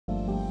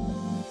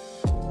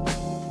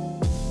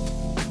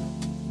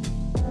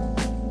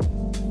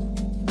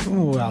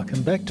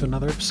Welcome back to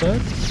another episode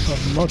of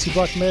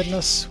Multiblock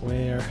Madness,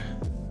 where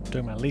I'm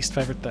doing my least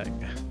favourite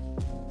thing,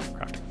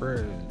 crafting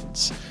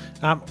runes.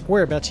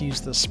 We're about to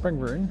use the spring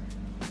rune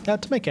to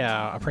make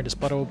our apprentice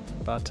blood orb,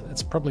 but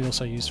it's probably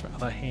also used for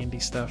other handy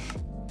stuff.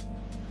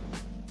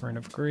 Rune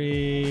of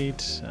Greed,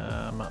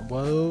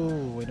 whoa,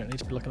 we don't need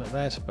to be looking at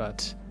that,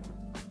 but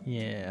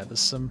yeah,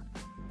 there's some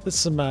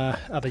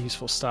other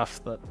useful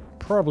stuff that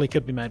probably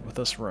could be made with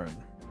this rune.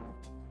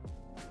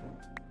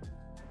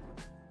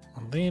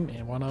 On them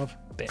and one of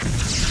them.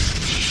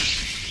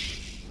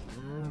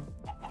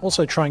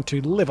 Also trying to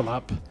level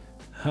up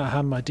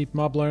my deep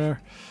mob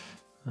learner.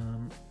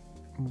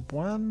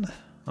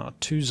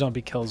 Two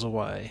zombie kills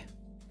away.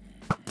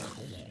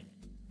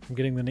 I'm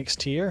getting the next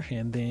tier,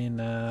 and then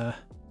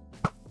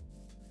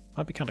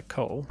might be kind of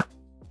cool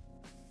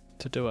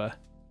to do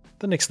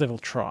the next level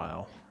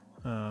trial.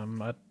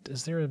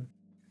 Is there an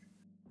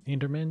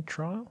Enderman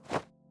trial?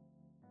 There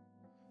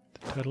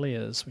totally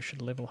is. We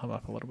should level him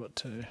up a little bit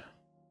too.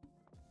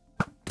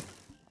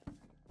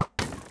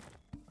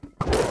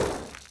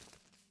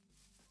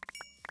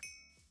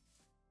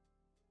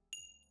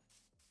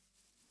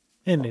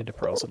 And Ender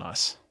pearls are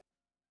nice.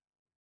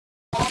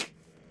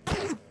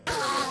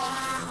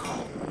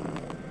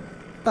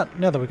 But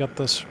now that we got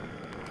this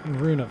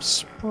rune of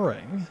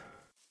spring,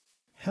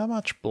 how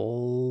much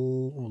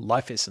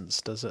life essence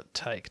does it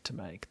take to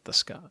make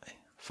this guy?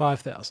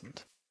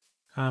 5,000.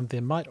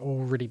 There might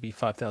already be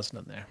 5,000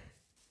 in there.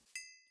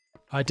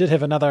 I did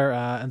have another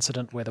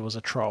incident where there was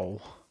a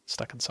troll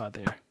stuck inside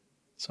there,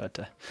 so I had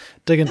to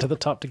dig into the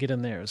top to get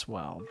in there as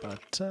well.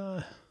 But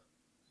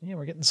yeah,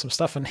 we're getting some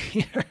stuff in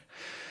here.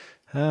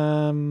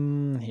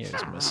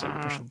 Here's my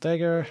sacrificial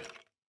dagger.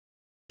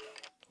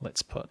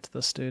 Let's put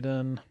this dude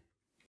in.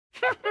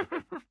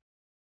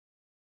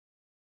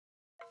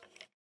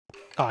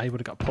 He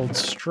would have got pulled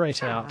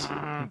straight out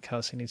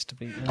because he needs to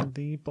be in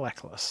the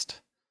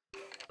blacklist.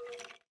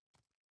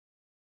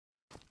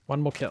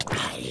 One more kill.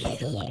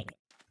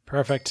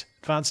 Perfect.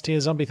 Advanced tier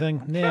zombie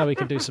thing. Now we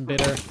can do some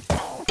better.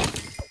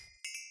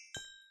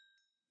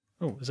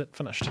 Oh, is it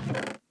finished?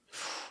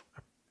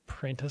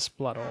 Apprentice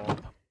blood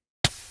orb.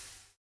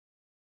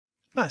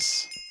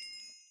 Nice.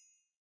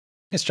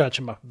 Let's charge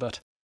him up a bit.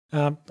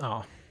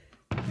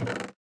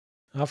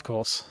 Of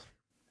course.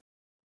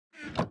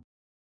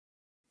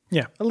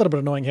 Yeah, a little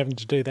bit annoying having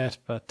to do that,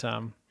 but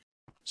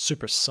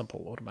super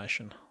simple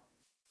automation.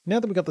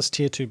 Now that we've got this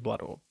tier 2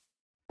 blood orb,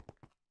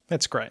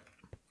 that's great.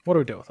 What do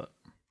we do with it?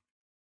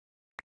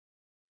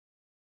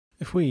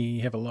 If we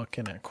have a look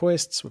in our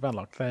quests, we've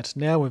unlocked that.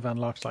 Now we've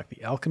unlocked like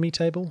the alchemy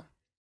table.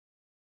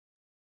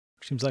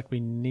 Seems like we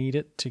need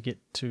it to get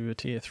to a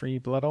tier 3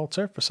 blood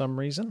altar for some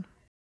reason.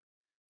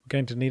 We're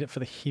going to need it for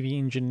the heavy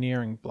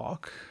engineering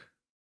block.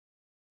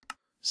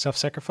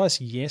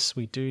 Self-sacrifice, yes,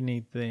 we do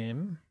need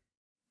them.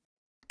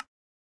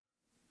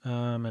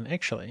 And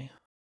actually,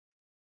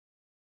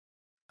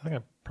 I think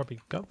I've probably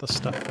got the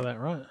stuff for that,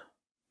 right?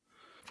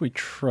 If we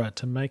tried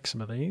to make some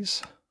of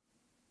these,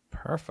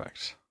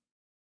 perfect.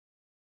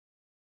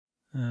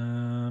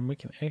 We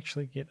can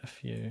actually get a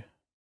few.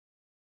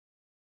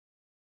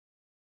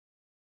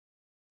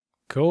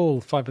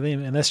 Cool, 5 of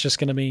them, and that's just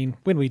going to mean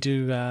when we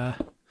do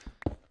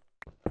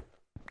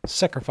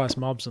sacrifice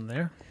mobs in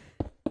there.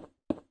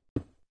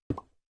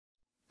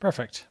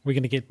 Perfect. We're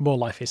going to get more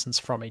life essence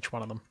from each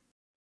one of them.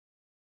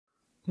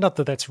 Not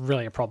that that's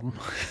really a problem,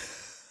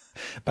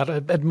 but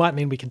it might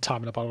mean we can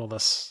time it up on all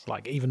this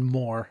like even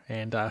more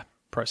and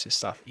process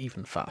stuff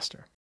even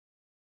faster.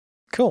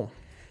 Cool.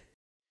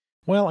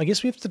 Well, I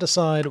guess we have to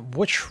decide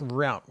which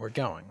route we're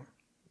going.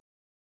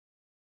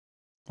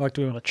 Like,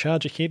 do we want to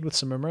charge ahead with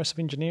some immersive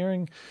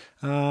engineering?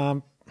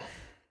 I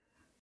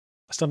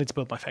still need to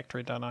build my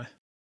factory, don't I?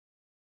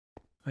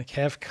 I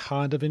have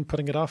kind of been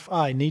putting it off.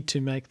 I need to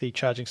make the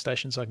charging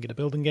station so I can get a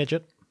building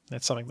gadget.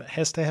 That's something that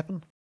has to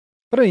happen.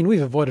 But I mean,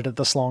 we've avoided it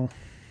this long.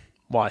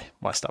 Why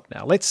stop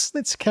now?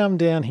 Let's come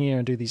down here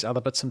and do these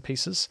other bits and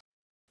pieces.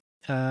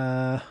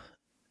 I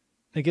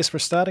guess we're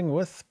starting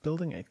with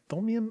building a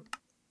Thaumatorium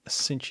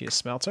Essentia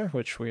smelter,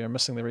 which we are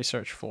missing the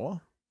research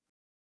for.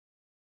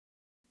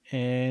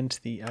 And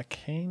the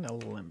Arcane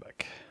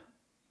Alembic,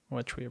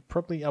 which we are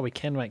probably... Oh, we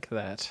can make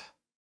that.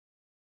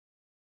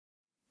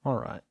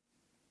 Alright.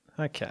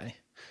 Okay.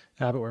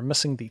 But we're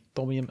missing the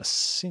Thaumatorium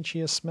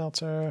Essentia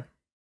smelter.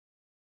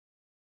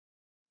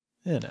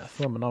 And our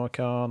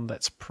Thaumanomicon,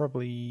 that's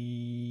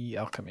probably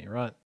alchemy,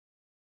 right?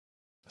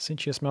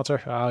 Essentia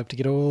smelter, I have to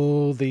get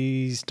all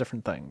these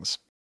different things.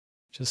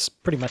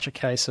 Just pretty much a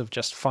case of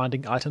just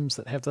finding items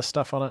that have this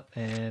stuff on it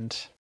and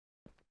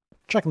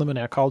chucking them in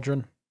our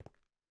cauldron.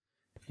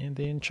 And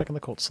then chucking the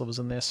quartz slivers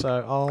in there.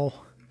 So I'll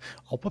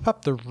whip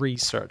up the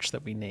research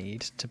that we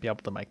need to be able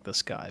to make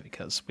this guy,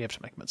 because we have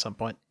to make him at some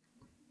point.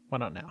 Why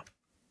not now?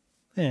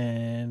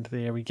 And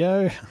there we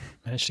go.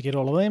 Managed to get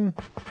all of them.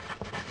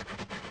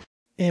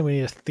 And we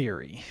need a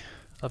theory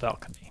of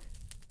alchemy.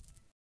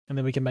 And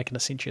then we can make an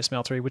Essentia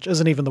Smeltery, which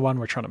isn't even the one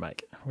we're trying to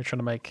make. We're trying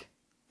to make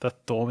the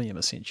Thaumatorium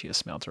Essentia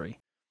Smeltery.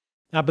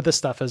 But this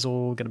stuff is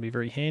all going to be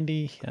very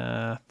handy.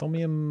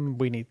 Thaumium,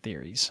 we need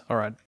theories. All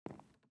right.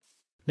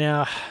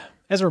 Now,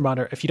 as a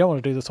reminder, if you don't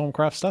want to do the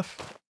Thaumcraft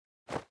stuff,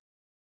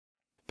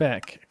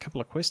 back a couple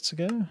of quests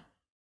ago,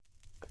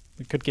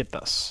 we could get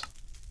this.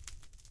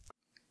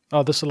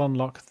 Oh, this will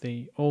unlock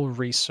the all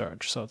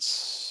research, so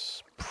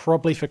it's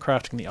probably for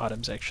crafting the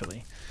items,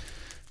 actually.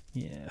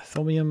 Yeah,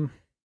 Thaumium.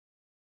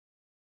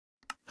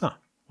 Huh,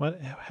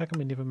 what? How come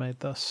we never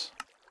made this?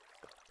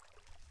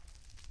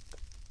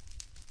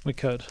 We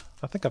could.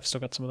 I think I've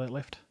still got some of that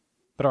left.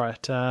 But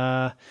alright,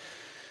 time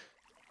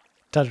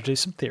to do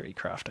some theory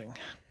crafting.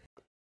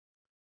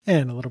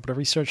 And a little bit of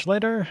research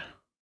later.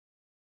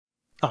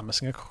 Oh, I'm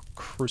missing a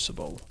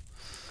crucible.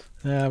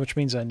 Which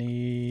means I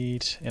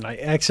need... And I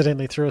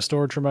accidentally threw a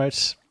storage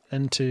remote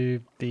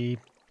into the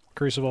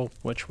crucible,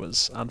 which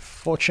was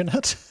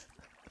unfortunate.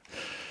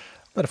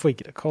 But if we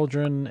get a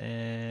cauldron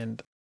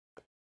and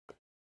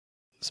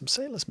some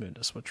sailor's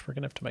moondus, which we're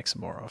going to have to make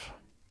some more of.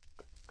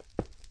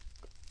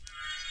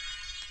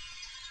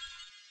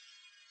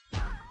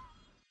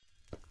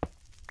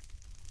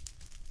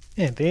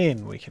 And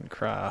then we can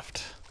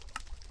craft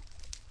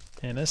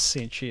an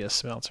Essentia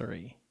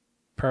Smeltery.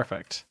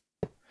 Perfect.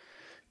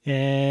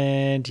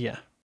 And yeah,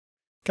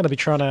 gonna be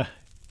trying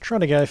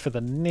to go for the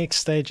next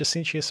stage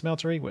Essentia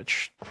Smeltery,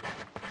 which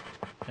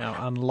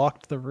now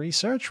unlocked the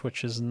research,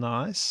 which is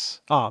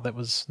nice. Oh, that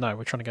was no,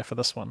 we're trying to go for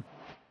this one.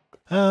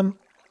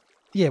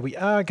 Yeah, we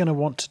are gonna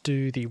want to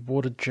do the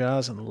water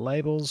jars and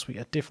labels. We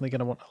are definitely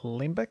gonna want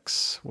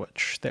alembics,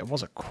 which that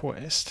was a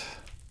quest.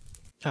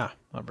 Ah,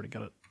 I've already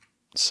got it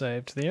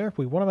saved there.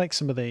 We want to make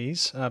some of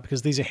these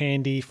because these are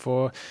handy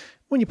for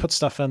when you put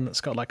stuff in that's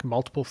got like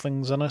multiple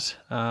things in it.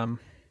 The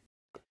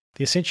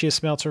Essentia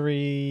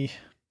Smeltery,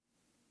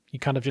 you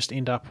kind of just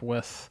end up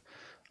with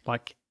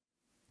like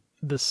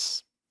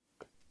this,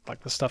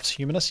 like the stuff's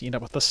humanous. You end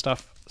up with this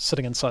stuff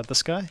sitting inside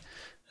this guy.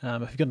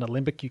 If you've got an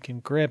alembic, you can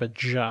grab a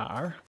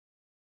jar,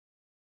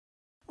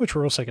 which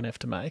we're also going to have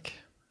to make,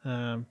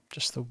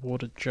 just the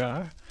water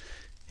jar,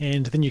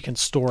 and then you can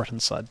store it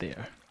inside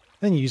there.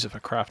 Then you use it for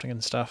crafting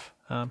and stuff.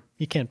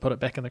 You can put it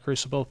back in the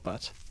crucible,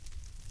 but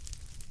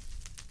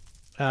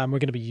we're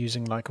going to be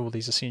using like all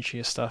these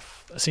Essentia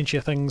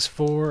things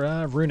for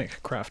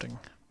runic crafting,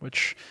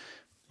 which,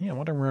 yeah, I'm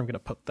wondering where I'm going to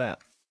put that.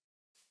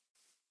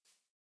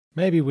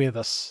 Maybe where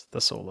this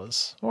all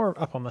is, or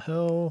up on the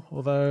hill,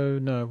 although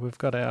no, we've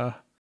got our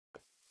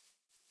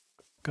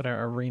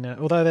arena,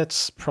 although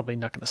that's probably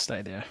not going to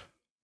stay there.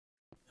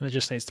 And it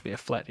just needs to be a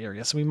flat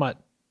area, so we might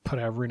put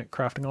our runic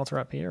crafting altar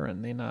up here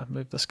and then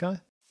move this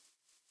guy.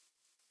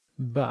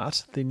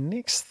 But the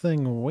next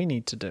thing we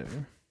need to do,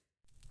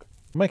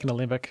 make an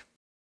alembic,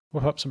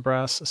 whip up some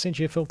brass,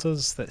 Essentia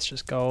filters, that's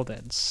just gold,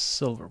 and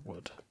silver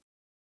wood.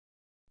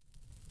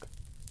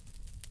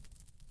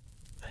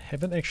 I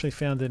haven't actually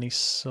found any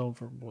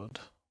silver wood.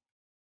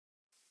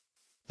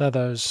 They're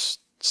those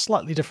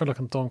slightly different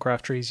looking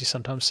Thaumcraft trees you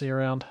sometimes see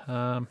around.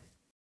 Nope,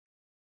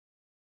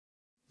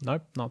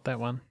 not that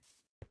one.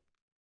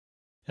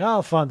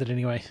 I'll find it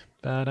anyway.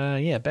 But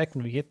yeah, back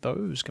when we get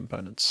those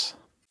components.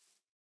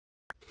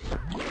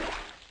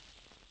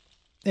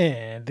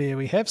 And there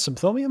we have some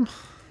thaumium,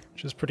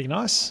 which is pretty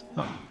nice.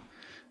 Oh,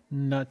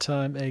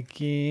 nighttime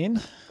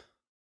again.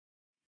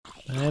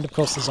 And of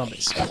course the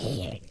zombies.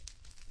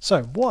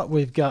 So what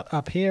we've got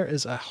up here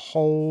is a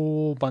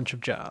whole bunch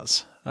of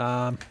jars.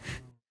 Going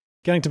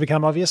to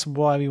become obvious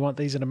why we want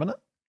these in a minute.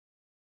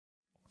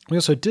 We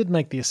also did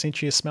make the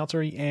Essentia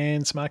Smeltery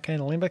and some arcane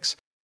alembics,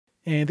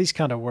 and these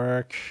kind of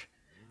work.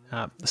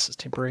 This is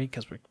temporary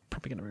because we're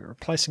probably going to be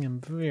replacing them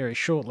very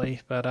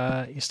shortly,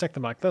 but you stack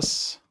them like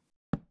this.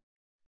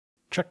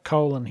 Chuck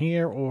coal in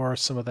here, or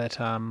some of that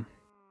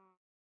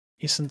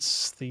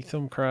essence, the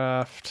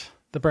Thaumcraft,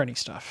 the brownie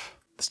stuff.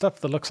 The stuff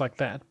that looks like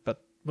that,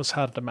 but was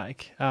harder to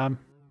make. And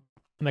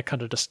that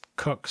kind of just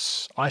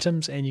cooks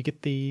items and you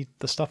get the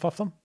stuff off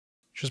them,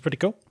 which is pretty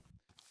cool.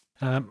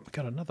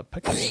 Got another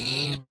pick.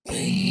 The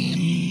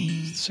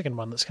second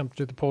one that's come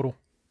through the portal.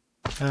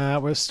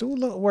 We're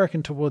still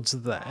working towards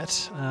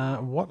that.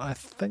 What I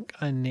think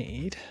I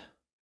need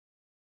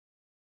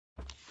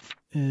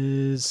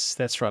is,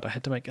 that's right, I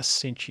had to make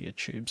Essentia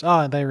tubes.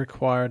 And they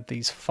required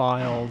these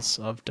files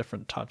of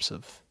different types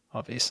of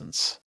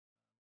essence.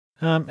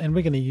 And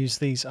we're going to use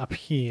these up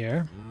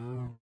here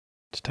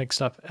to take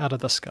stuff out of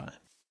this guy.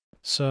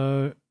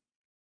 So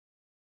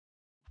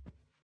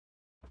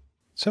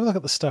let's have a look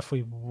at the stuff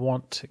we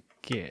want to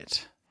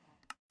get.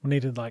 We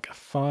needed like a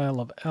file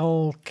of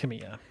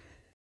alchemia.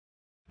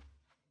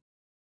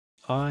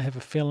 I have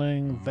a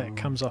feeling that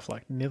comes off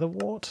like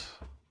netherwort.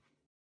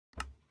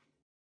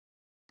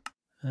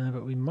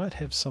 But we might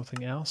have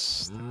something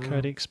else. The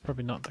codex,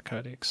 probably not the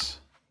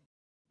codex.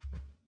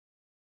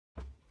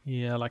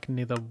 Yeah, like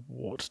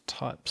netherwort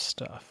type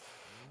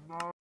stuff.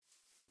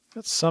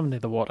 Got some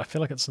netherwort. I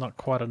feel like it's not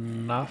quite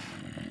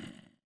enough.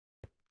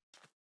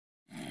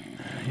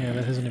 Yeah,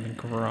 that hasn't even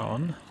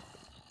grown.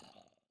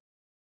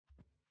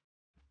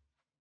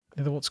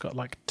 Netherwart's got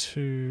like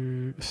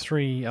 3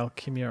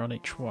 alchemia on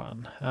each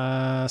one.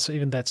 So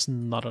even that's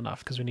not enough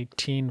because we need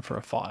 10 for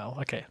a file.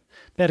 Okay,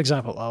 bad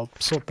example. I'll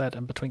sort that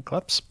in between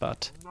clips,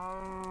 but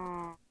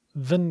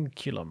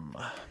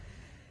vinculum.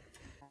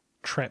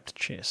 Trapped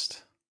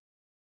chest.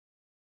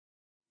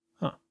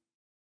 Huh.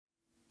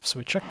 So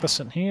we chuck this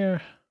in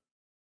here.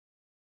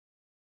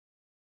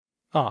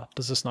 Ah,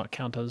 does this not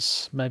count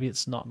as... Maybe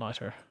it's not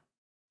niter.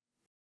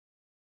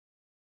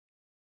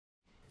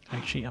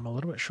 Actually, I'm a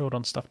little bit short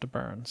on stuff to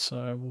burn,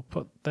 so we'll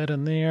put that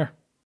in there.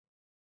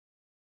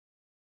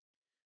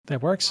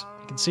 That works.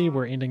 You can see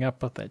we're ending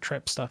up with that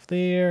trap stuff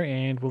there,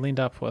 and we'll end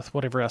up with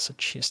whatever else a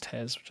chest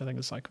has, which I think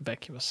is like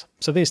vacuous.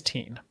 So there's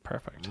 10.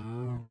 Perfect.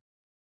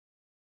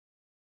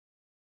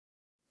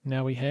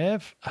 Now we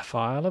have a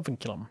file of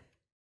vinculum.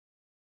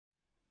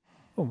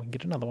 Oh, we can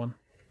get another one.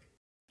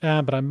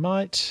 But I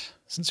might,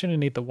 since we only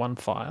need the one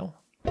file,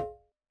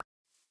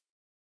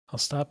 I'll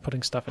start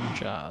putting stuff in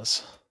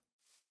jars.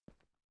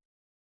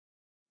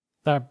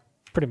 They're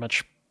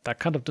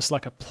kind of just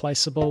like a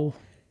placeable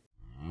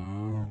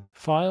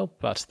file,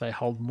 but they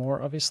hold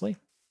more, obviously.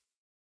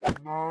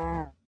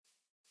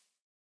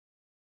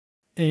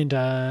 And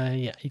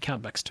yeah, you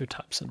can't mix 2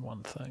 types in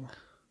one thing.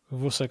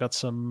 We've also got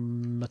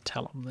some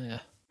metallum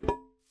there.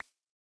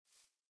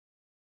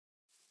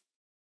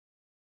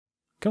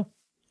 Cool.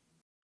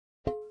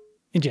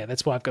 And yeah,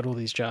 that's why I've got all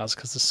these jars,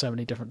 because there's so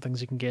many different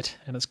things you can get,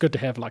 and it's good to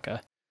have like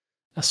a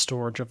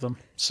storage of them.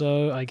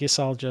 So I guess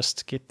I'll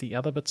just get the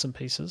other bits and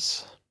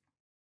pieces.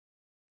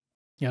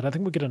 Yeah, I don't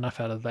think we'll get enough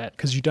out of that,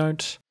 because you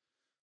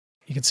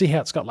can see how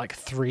it's got like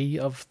 3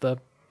 of the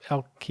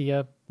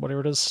Alkia,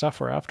 whatever it is, stuff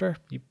we're after.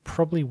 You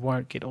probably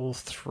won't get all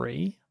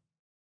 3.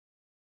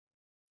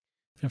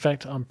 In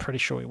fact, I'm pretty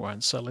sure we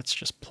won't, so let's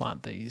just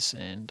plant these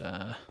and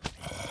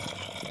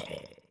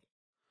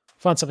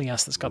find something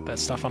else that's got that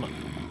stuff on it.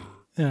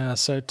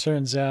 So it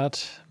turns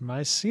out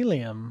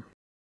mycelium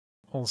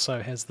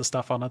also has the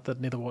stuff on it that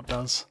Netherwart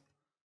does.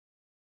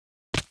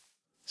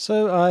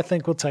 So I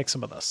think we'll take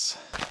some of this.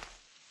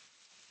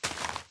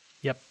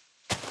 Yep.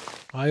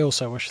 I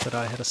also wish that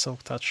I had a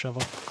silk touch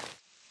shovel.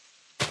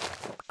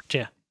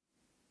 Yeah.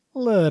 A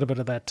little bit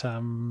of that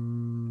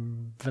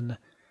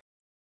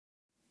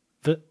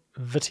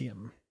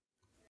vitium.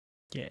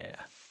 Yeah.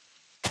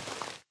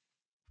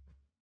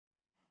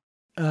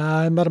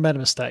 I might have made a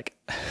mistake.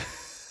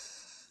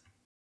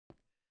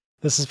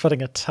 This is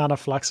putting a ton of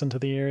flux into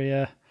the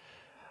area.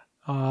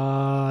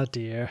 Ah,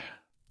 dear.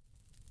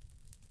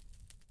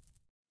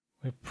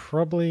 We're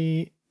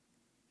probably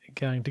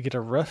going to get a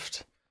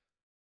rift,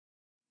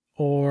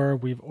 or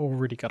we've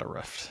already got a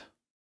rift.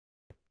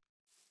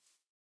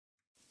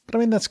 But I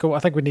mean, that's cool. I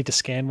think we need to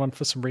scan one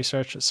for some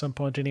research at some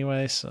point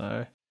anyway,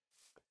 so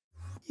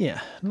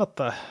yeah, not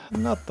the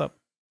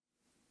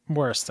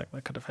worst thing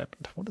that could have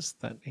happened. What is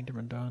that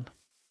Enderman doing?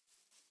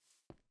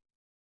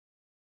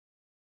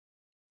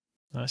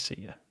 I see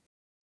you.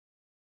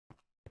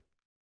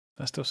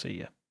 I still see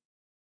you.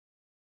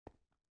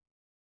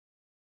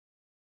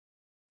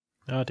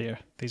 Oh dear,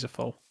 these are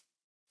full.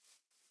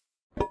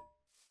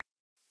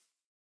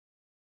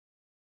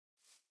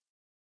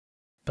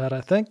 But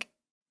I think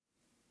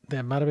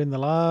that might have been the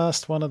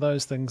last one of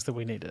those things that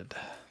we needed.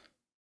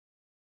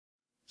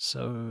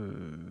 So,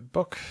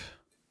 book,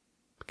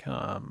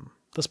 become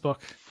this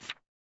book.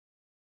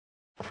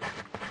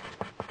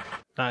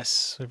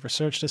 Nice, we've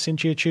researched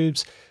Essentia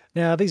tubes.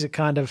 Now these are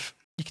kind of,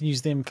 you can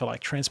use them for like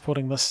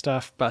transporting this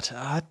stuff, but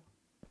I've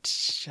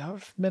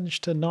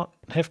managed to not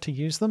have to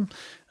use them.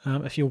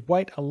 If you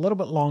wait a little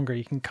bit longer,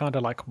 you can kind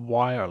of like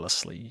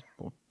wirelessly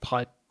or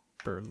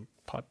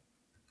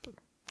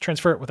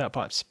transfer it without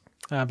pipes.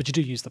 But you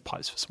do use the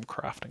pipes for some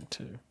crafting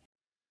too.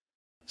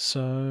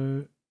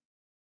 So,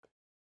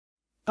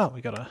 oh,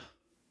 we got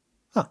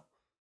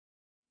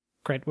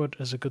great wood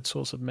is a good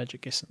source of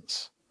magic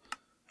essence.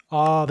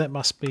 Oh, that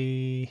must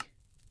be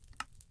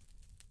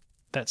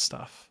that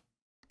stuff.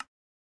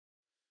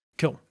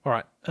 Cool. All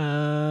right.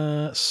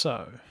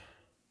 So,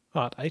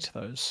 I'd ate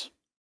those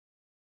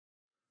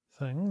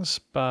things,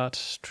 but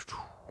so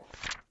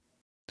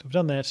we've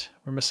done that.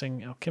 We're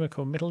missing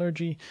alchemical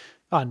metallurgy.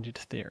 I need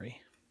a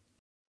theory.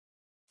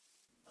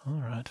 All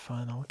right,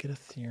 fine. I'll get a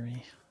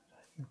theory.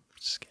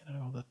 Scan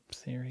out all the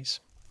theories.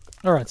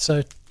 All right,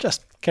 so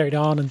just carried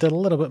on and did a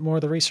little bit more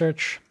of the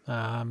research.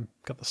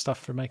 Got the stuff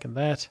for making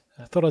that.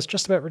 I thought I was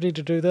just about ready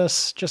to do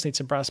this. Just need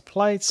some brass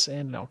plates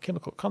and an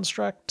alchemical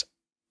construct.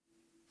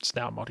 It's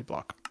now a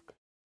multi-block.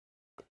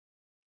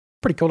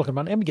 Pretty cool looking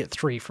one. And we get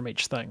 3 from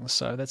each thing,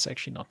 so that's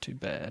actually not too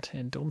bad.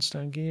 And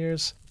dawnstone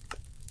gears.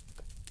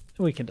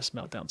 We can just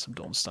melt down some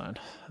dawnstone.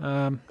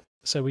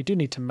 So we do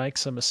need to make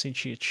some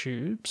Essentia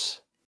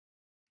tubes.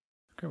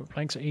 Grab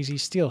planks are easy.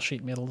 Steel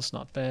sheet metal is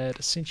not bad.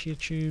 Essentia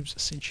tubes,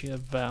 Essentia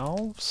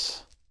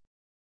valves.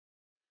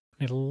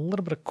 Need a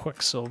little bit of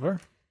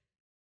quicksilver.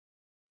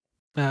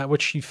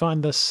 Which you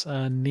find this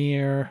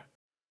near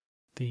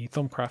the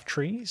Thaumcraft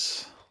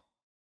trees.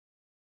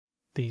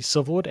 The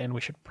silverwood, and we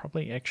should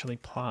probably actually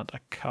plant a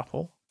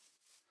couple.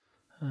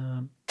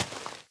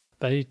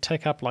 They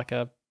take up like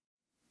a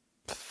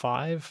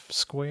 5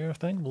 square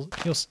thing.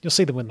 You'll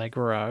see them when they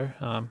grow.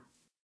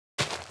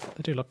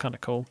 They do look kind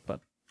of cool, but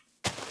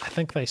I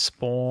think they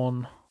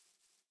spawn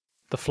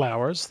the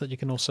flowers that you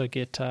can also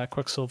get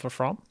quicksilver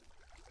from,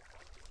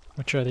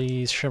 which are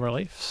these shimmer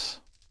leaves.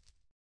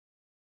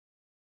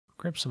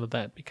 Grab some of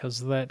that because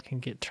that can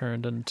get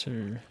turned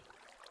into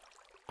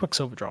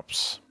quicksilver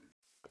drops.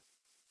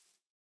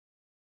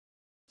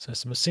 So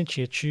some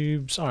Essentia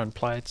tubes, iron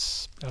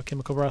plates,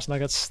 alchemical brass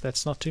nuggets,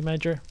 that's not too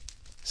major.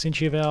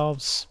 Essentia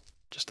valves,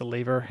 just a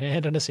lever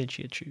and an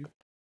Essentia tube.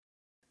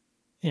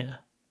 Yeah,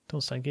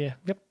 toolstone gear,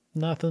 yep,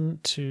 nothing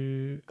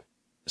too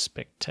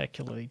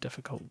spectacularly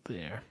difficult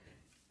there.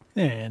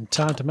 And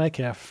time to make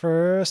our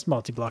first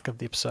multi-block of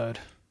the episode.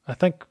 I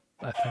think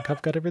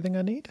I've got everything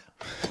I need.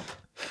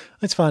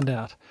 Let's find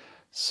out.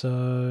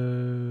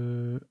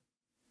 So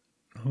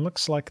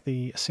looks like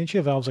the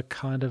Essentia valves are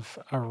kind of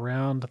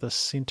around the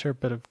center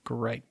bit of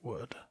great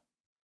wood.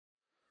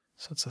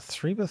 So it's a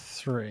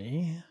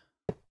 3x3.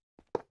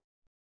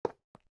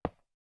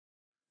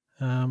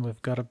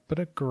 We've got a bit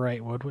of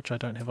great wood, which I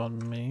don't have on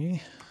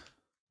me.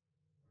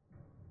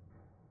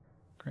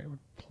 Great wood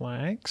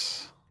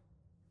planks.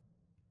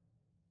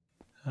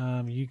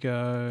 You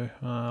go,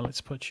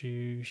 let's put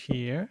you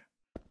here.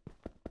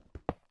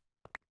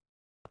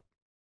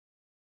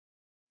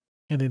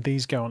 And then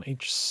these go on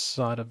each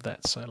side of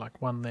that, so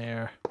like one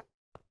there.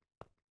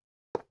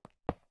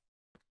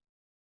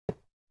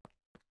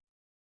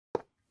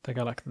 They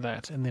go like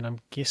that, and then I'm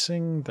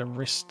guessing the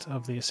rest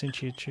of the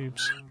Essentia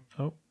tubes...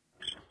 Oh.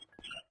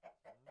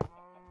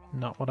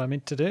 Not what I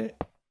meant to do.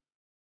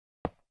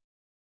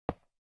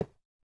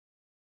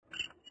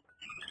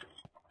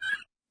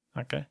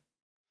 Okay.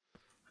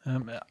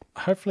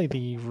 Hopefully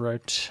the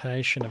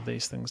rotation of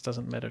these things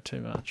doesn't matter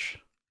too much.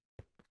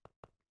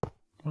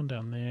 One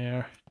down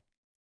there.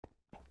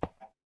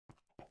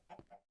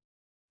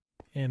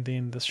 And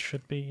then this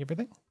should be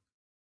everything.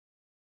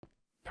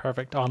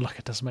 Perfect. Oh, look,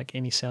 it doesn't make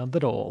any sound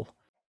at all.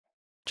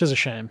 Which is a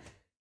shame.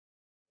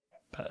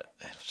 But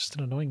it's just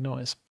an annoying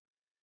noise.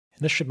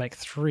 And this should make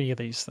 3 of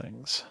these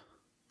things.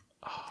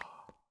 Oh,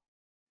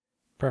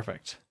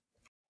 perfect.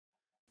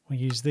 We'll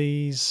use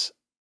these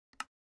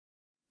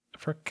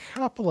for a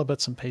couple of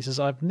bits and pieces.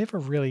 I've never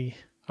made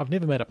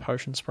a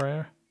potion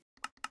sprayer.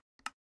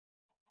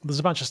 There's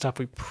a bunch of stuff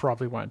we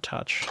probably won't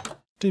touch,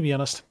 to be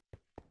honest.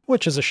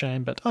 Which is a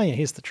shame, but oh yeah,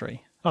 here's the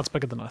tree. Oh, it's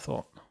bigger than I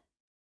thought.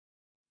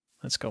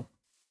 That's cool.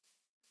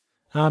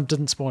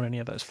 Didn't spawn any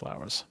of those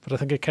flowers, but I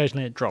think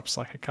occasionally it drops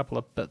like a couple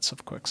of bits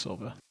of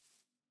quicksilver.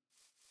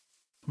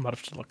 I might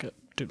have to look at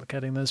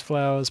duplicating those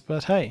flowers,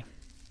 but hey,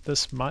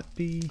 this might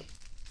be...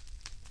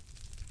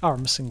 Oh,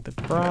 I'm missing the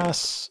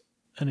brass.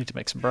 I need to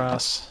make some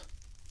brass.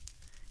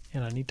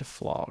 And I need to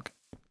flog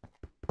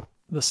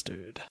this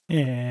dude.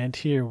 And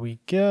here we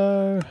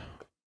go.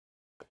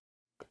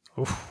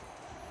 Oof.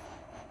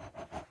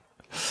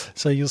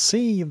 So you'll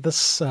see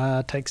this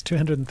takes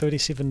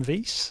 237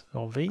 Vs,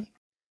 or V,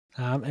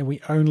 and we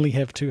only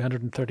have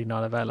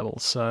 239 available,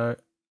 so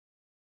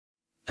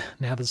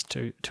now there's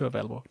two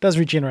available. It does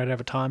regenerate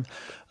over time.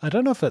 I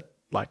don't know if it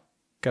like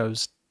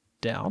goes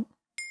down.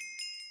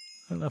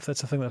 I don't know if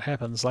that's a thing that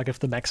happens, like if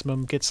the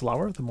maximum gets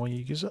lower the more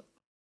you use it.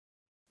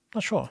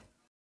 Not sure.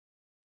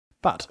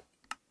 But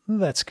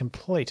that's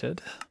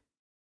completed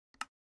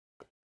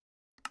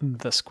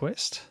this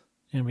quest.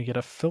 And we get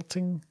a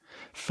filling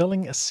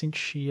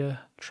Essentia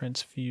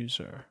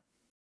transfuser.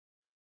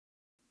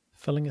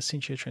 Filling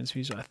Essentia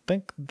transfuser. I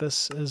think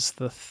this is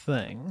the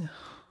thing.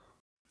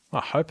 I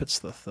hope it's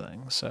the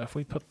thing. So if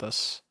we put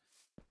this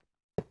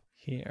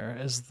here,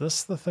 is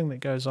this the thing that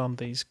goes on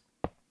these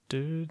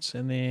dudes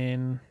and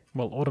then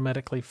will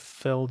automatically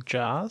fill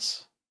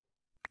jars?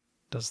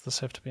 Does this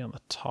have to be on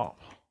the top?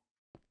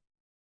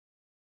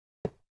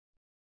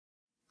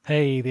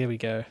 Hey, there we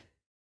go.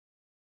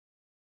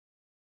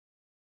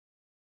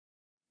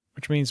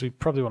 Which means we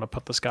probably want to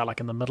put this guy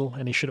like in the middle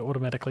and he should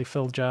automatically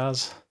fill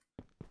jars.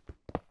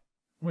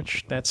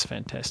 Which, that's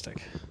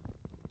fantastic.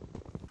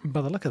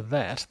 By the look of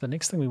that, the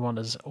next thing we want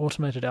is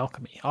automated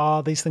alchemy.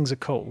 Oh, these things are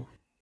cool.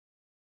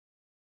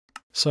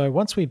 So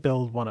once we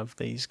build one of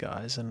these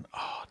guys and,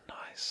 oh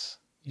nice.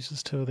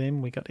 Uses 2 of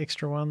them, we got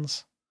extra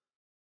ones.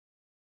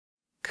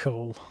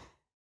 Cool.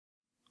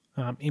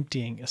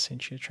 Emptying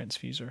Essentia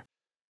transfuser.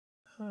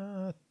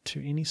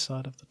 To any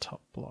side of the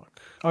top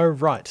block. Oh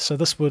right, so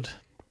this would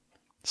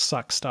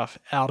suck stuff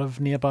out of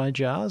nearby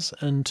jars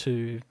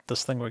into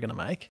this thing we're going to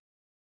make.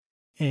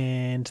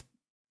 And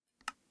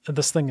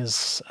this thing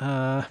is,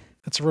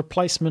 it's a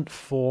replacement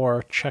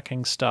for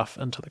chucking stuff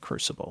into the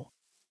crucible.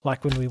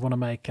 Like when we want to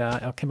make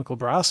alchemical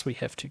brass, we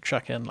have to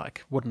chuck in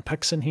like wooden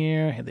picks in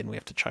here, and then we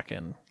have to chuck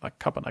in like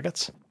copper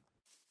nuggets.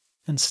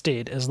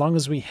 Instead, as long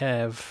as we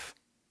have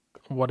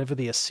whatever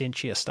the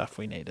Essentia stuff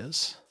we need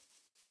is,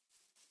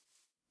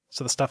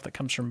 so the stuff that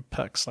comes from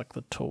picks, like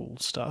the tool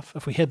stuff,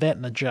 if we had that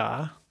in a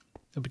jar,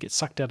 it would get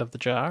sucked out of the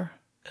jar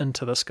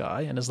into this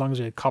guy, and as long as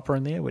we had copper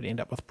in there, we'd end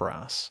up with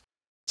brass.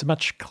 It's a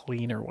much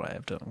cleaner way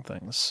of doing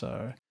things,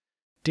 so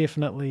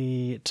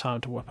definitely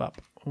time to whip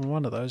up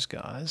one of those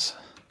guys.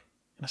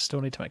 I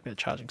still need to make that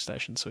charging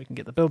station so we can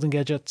get the building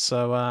gadget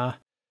so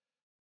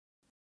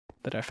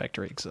that our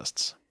factory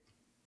exists.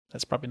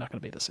 That's probably not going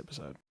to be this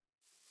episode.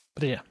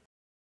 But yeah.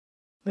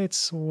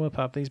 Let's whip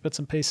up these bits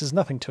and pieces.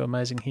 Nothing too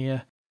amazing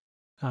here.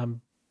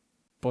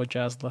 Void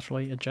jars,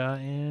 literally a jar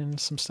and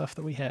some stuff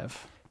that we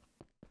have.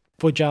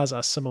 Void jars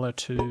are similar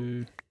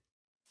to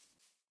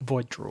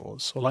void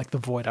drawers, or like the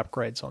void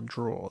upgrades on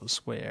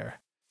drawers,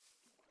 where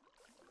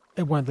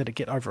it won't let it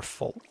get over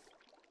full.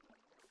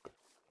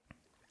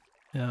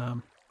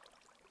 There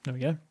we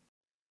go.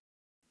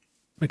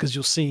 Because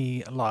you'll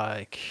see,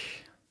 like,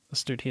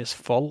 this dude here's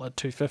full at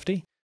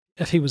 250.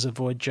 If he was a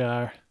void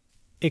jar,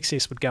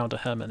 excess would go into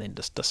him and then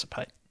just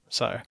dissipate.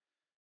 So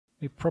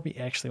we probably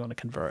actually want to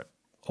convert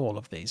all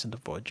of these into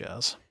void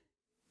jars.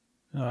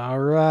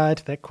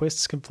 Alright, that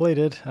quest's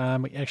completed.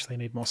 We actually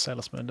need more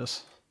Salus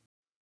Mundus.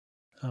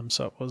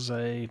 So it was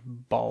a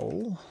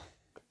bowl.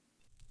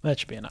 That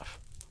should be enough.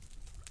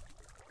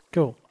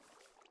 Cool.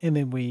 And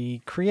then we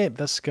create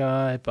this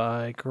guy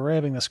by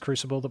grabbing this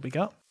crucible that we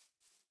got.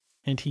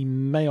 And he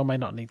may or may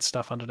not need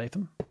stuff underneath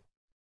him,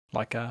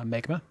 like a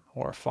magma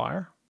or a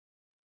fire.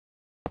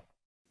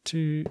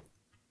 To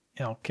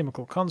our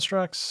chemical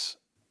constructs,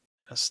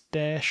 a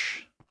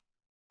stash,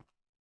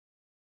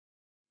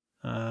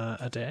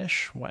 a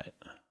dash, wait.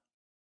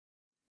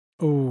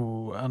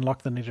 Ooh,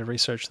 unlock the needed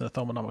research in the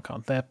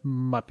Thaumanomic. That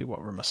might be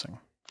what we're missing.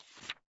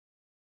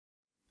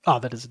 Oh,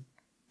 that is...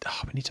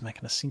 Oh, we need to make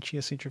an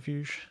Essentia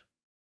centrifuge.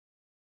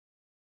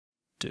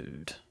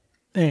 Dude.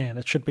 And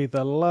it should be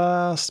the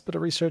last bit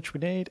of research we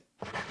need.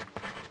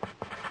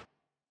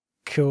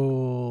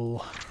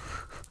 Cool.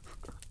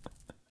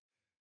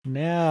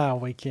 Now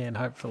we can,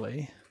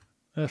 hopefully,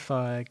 if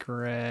I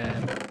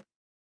grab...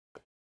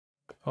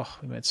 Oh,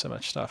 we made so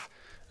much stuff.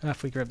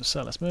 If we grab the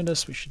Salus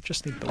Mundus, we should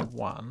just need the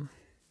one.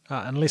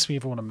 Unless we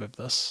ever want to move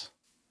this.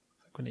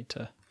 I think we need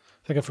to...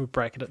 I think if we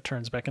break it, it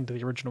turns back into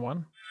the original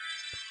one.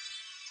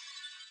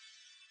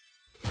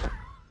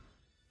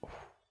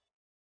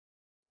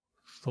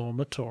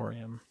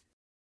 Thaumatorium.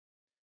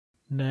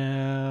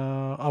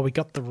 Now... Oh, we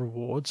got the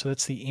reward, so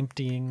that's the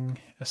emptying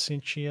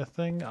Essentia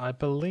thing. I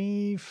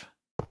believe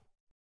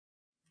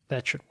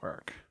that should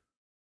work.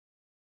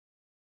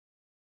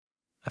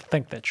 I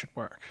think that should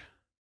work.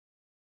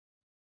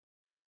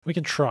 We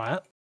can try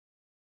it.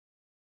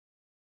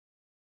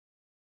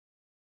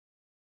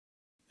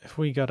 If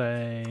we got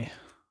a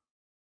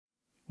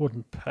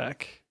wooden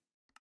pick,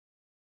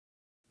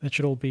 that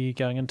should all be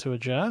going into a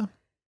jar.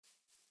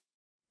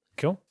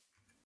 Cool.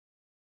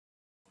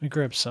 We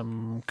grab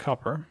some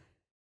copper.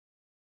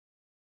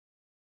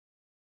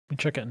 We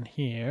chuck it in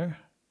here.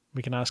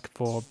 We can ask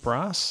for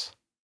brass.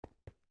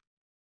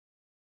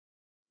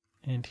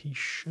 And he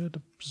should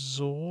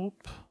absorb.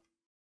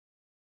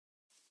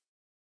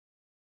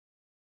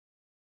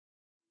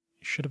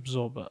 He should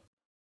absorb it.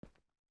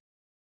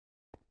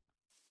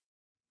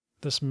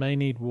 This may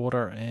need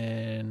water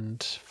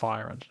and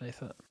fire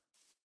underneath it.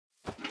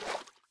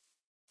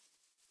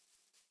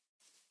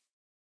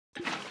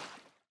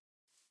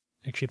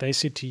 Actually, they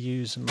said to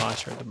use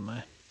nitro, didn't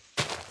they?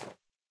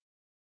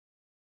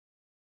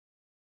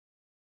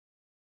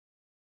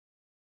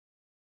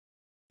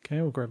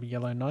 Okay, we'll grab a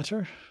yellow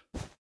nitro.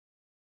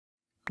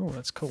 Oh,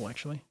 that's cool,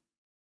 actually.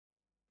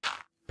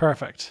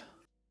 Perfect.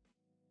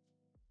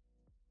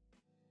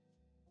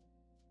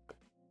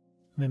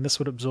 And then this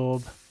would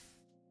absorb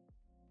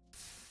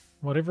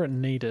whatever it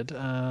needed.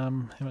 How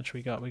much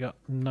we got? We got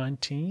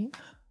 19.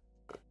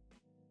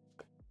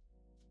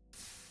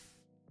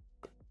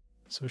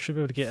 So we should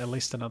be able to get at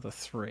least another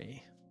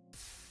 3.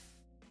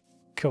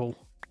 Cool.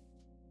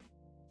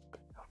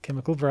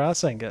 Chemical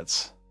brass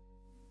ingots.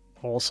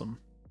 Awesome.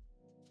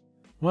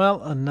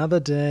 Well, another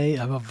day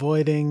of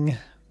avoiding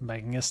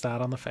making a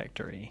start on the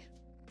factory.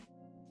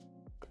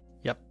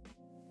 Yep.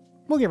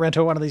 We'll get around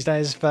to it one of these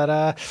days,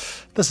 but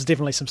this is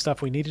definitely some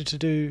stuff we needed to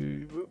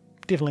do.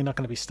 Definitely not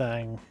going to be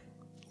staying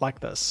like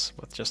this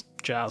with just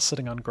jars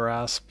sitting on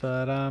grass,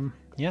 but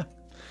yeah.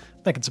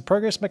 Making some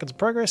progress.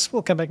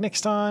 We'll come back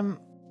next time.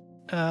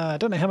 I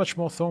don't know how much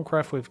more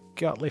Thaumcraft we've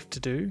got left to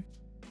do.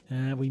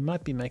 We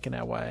might be making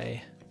our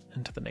way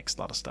into the next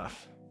lot of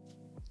stuff.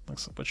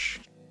 Which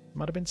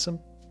might have been some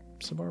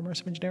more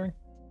immersive engineering.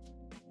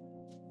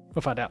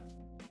 We'll find out.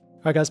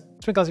 Alright guys,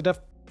 it's been ClassicDuff.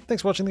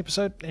 Thanks for watching the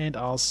episode, and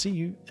I'll see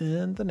you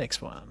in the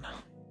next one.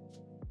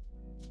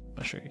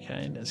 My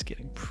sugarcane is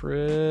getting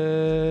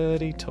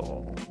pretty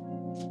tall.